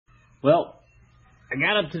Well, I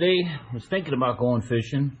got up today, was thinking about going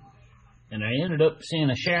fishing, and I ended up seeing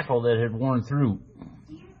a shackle that had worn through.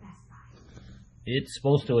 It's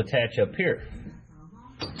supposed to attach up here.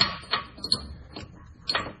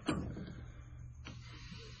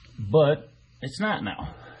 But it's not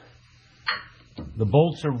now. The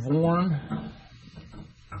bolts are worn.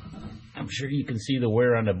 I'm sure you can see the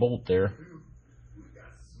wear on the bolt there.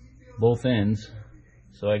 Both ends.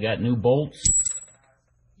 So I got new bolts.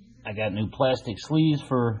 I got new plastic sleeves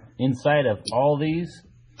for inside of all these.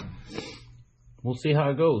 We'll see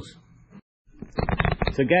how it goes.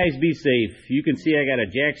 So guys, be safe. You can see I got a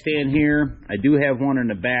jack stand here. I do have one in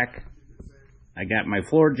the back. I got my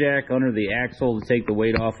floor jack under the axle to take the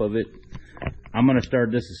weight off of it. I'm going to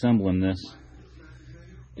start disassembling this.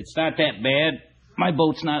 It's not that bad. My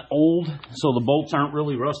boat's not old, so the bolts aren't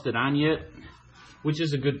really rusted on yet, which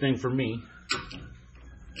is a good thing for me.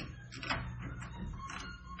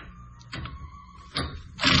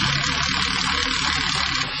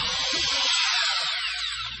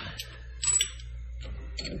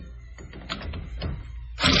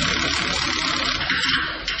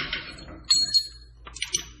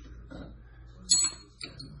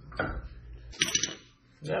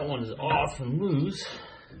 That one is off and loose.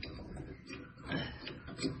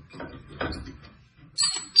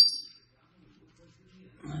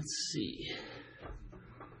 Let's see.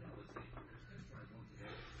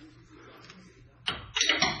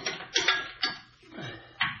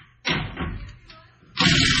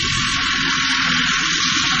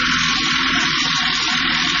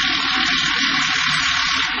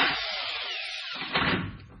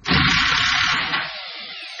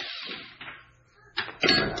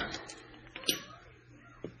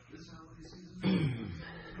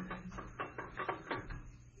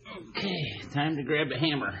 Okay, time to grab the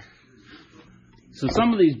hammer. So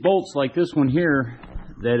some of these bolts, like this one here,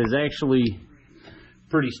 that is actually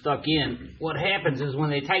pretty stuck in, what happens is when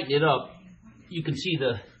they tighten it up, you can see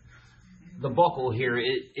the buckle here,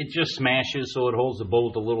 it just smashes, so it holds the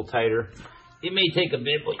bolt a little tighter. It may take a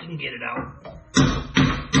bit, but you can get it out.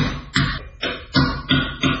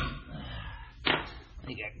 I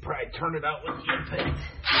think I can probably turn it out with the impact.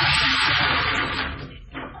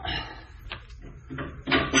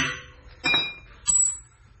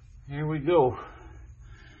 Here we go.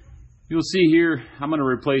 You'll see here, I'm going to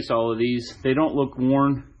replace all of these. They don't look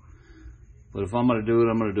worn, but if I'm going to do it,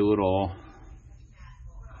 I'm going to do it all.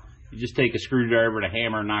 You just take a screwdriver and a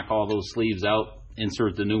hammer, knock all those sleeves out,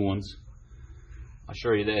 insert the new ones. I'll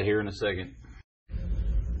show you that here in a second.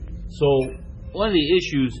 So, one of the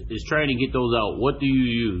issues is trying to get those out. What do you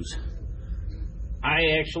use?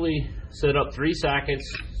 I actually set up 3 sockets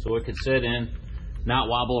so it could sit in, not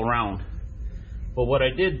wobble around. But what I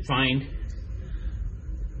did find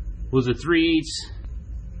was a 3/8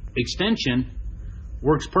 extension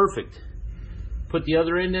works perfect. Put the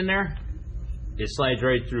other end in there, it slides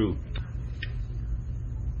right through.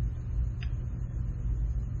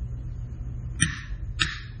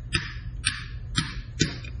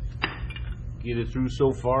 Get it through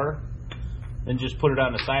so far, then just put it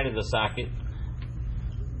on the side of the socket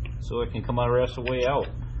so it can come out the rest of the way out.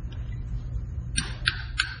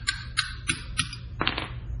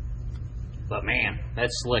 But man,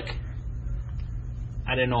 that's slick.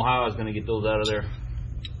 I didn't know how I was going to get those out of there.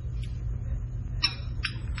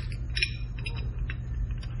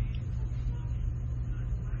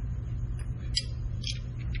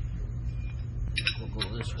 We'll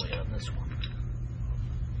go this way on this one.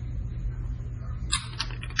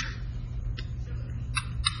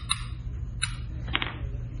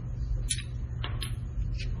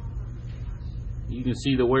 You can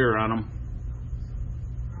see the wear on them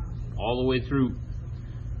all the way through.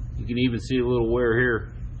 You can even see a little wear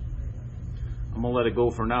here. I'm gonna let it go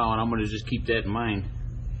for now, and I'm gonna just keep that in mind.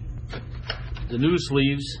 The new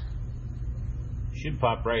sleeves should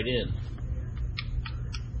pop right in.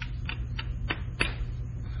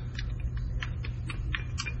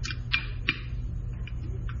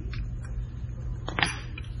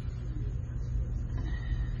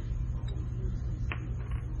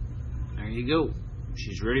 There you go.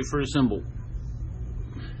 She's ready for assemble.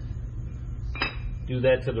 Do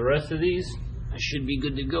that to the rest of these. I should be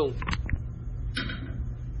good to go.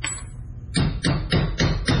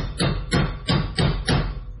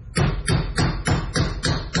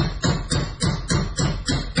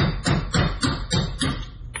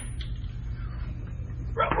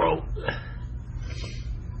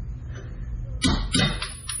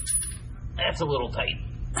 That's a little tight,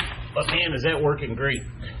 but man, is that working great.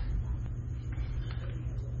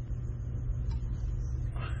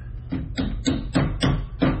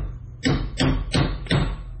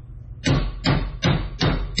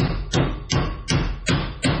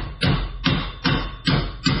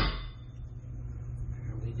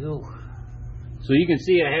 So you can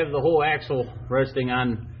see I have the whole axle resting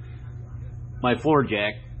on my floor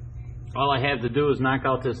jack. All I have to do is knock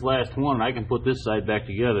out this last one and I can put this side back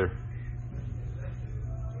together.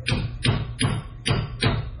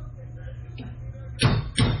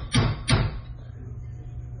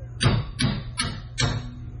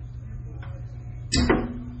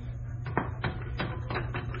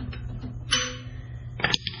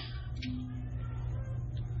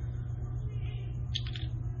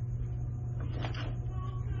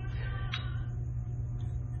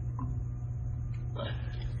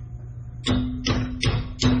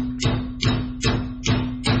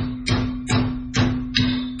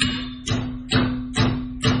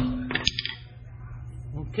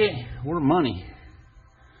 Okay, we're money.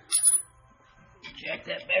 Jack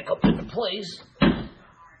that back up into place.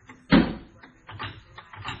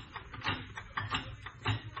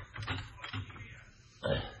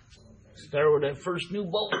 Start with that first new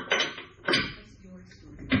bolt.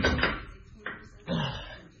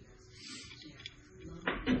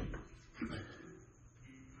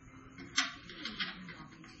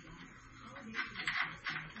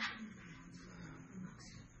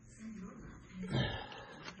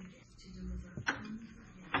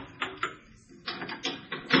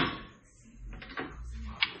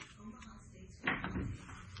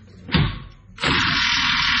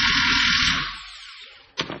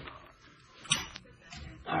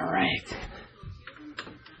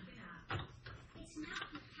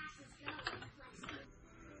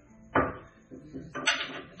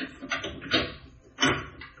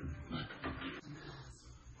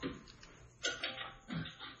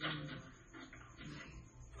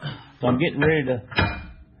 So I'm getting ready to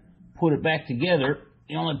put it back together.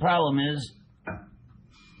 The only problem is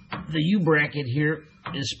the U-bracket here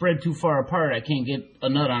is spread too far apart. I can't get a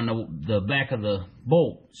nut on the back of the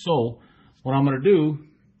bolt. So what I'm going to do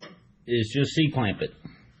is just C-clamp it.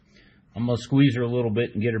 I'm going to squeeze her a little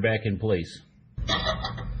bit and get her back in place.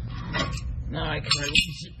 Now I can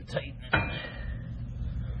release it and tighten it.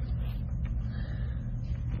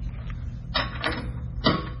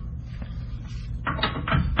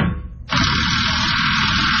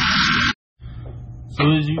 So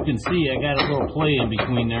as you can see, I got a little play in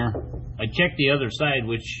between there. I checked the other side,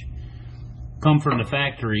 which come from the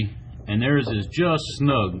factory, and theirs is just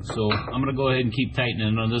snug. So I'm going to go ahead and keep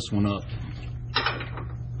tightening on this one up.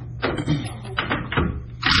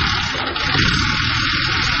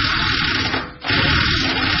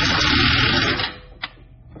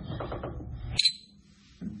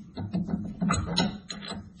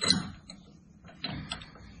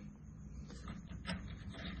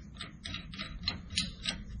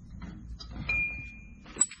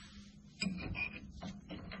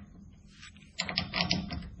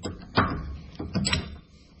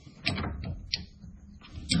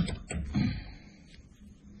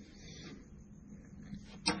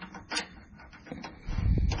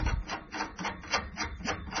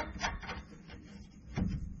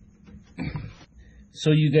 So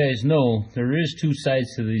you guys know, there is two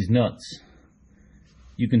sides to these nuts.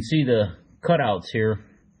 You can see the cutouts here.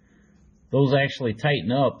 Those actually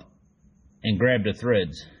tighten up and grab the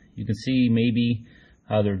threads. You can see maybe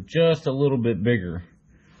how they're just a little bit bigger.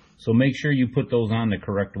 So make sure you put those on the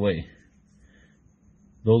correct way.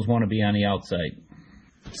 Those want to be on the outside.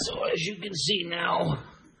 So as you can see now,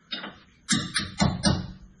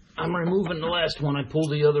 I'm removing the last one. I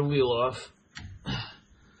pulled the other wheel off.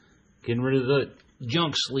 Getting rid of the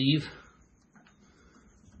junk sleeve,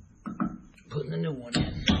 putting the new one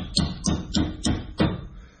in.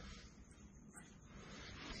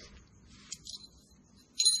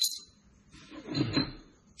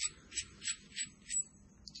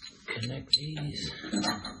 Connect these.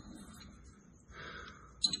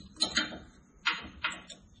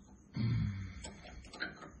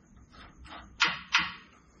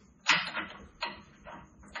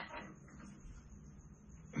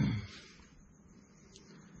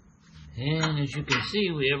 And as you can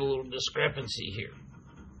see, we have a little discrepancy here.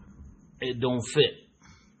 It don't fit.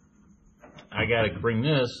 I got to bring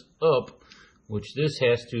this up, which this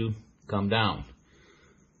has to come down.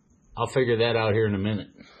 I'll figure that out here in a minute.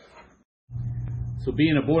 So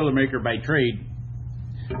being a Boilermaker by trade,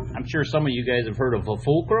 I'm sure some of you guys have heard of a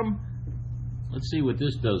fulcrum. Let's see what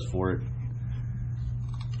this does for it.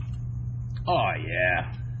 Oh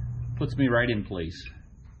yeah, puts me right in place.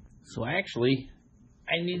 So actually,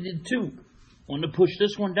 I needed two. One to push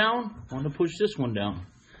this one down, one to push this one down.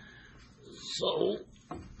 So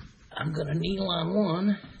I'm gonna needle on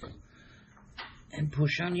one and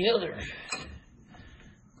push on the other.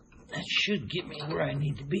 That should get me where I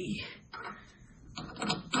need to be.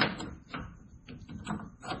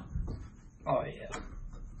 Oh yeah.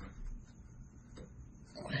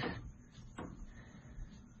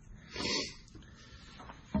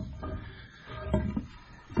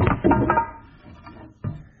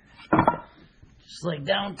 Just like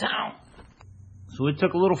downtown. So it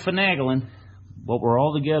took a little finagling, but we're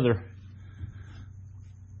all together.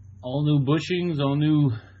 All new bushings, all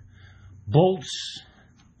new bolts,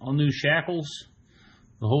 all new shackles,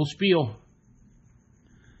 the whole spiel.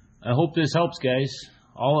 I hope this helps, guys.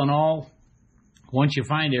 All in all, once you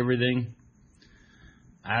find everything,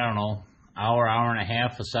 I don't know, hour and a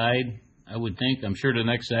half a side, I would think. I'm sure the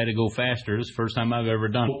next side will go faster. This is the first time I've ever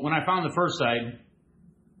done it. When I found the first side,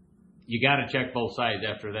 you got to check both sides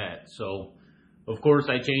after that. So, of course,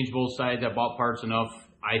 I changed both sides. I bought parts enough.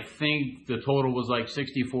 I think the total was like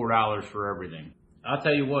 $64 for everything. I'll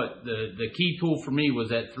tell you what, the key tool for me was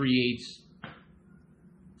that 3/8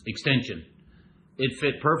 extension. It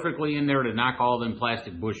fit perfectly in there to knock all them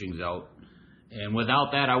plastic bushings out. And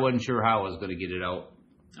without that, I wasn't sure how I was going to get it out.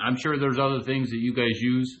 I'm sure there's other things that you guys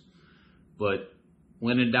use, but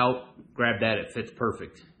when in doubt, grab that. It fits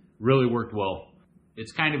perfect. Really worked well.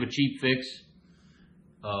 It's kind of a cheap fix.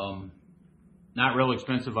 Not real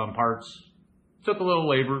expensive on parts. Took a little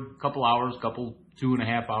labor, a couple hours,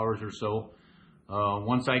 2.5 hours or so.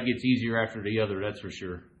 One side gets easier after the other, that's for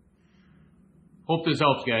sure. Hope this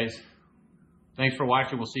helps, guys. Thanks for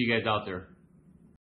watching. We'll see you guys out there.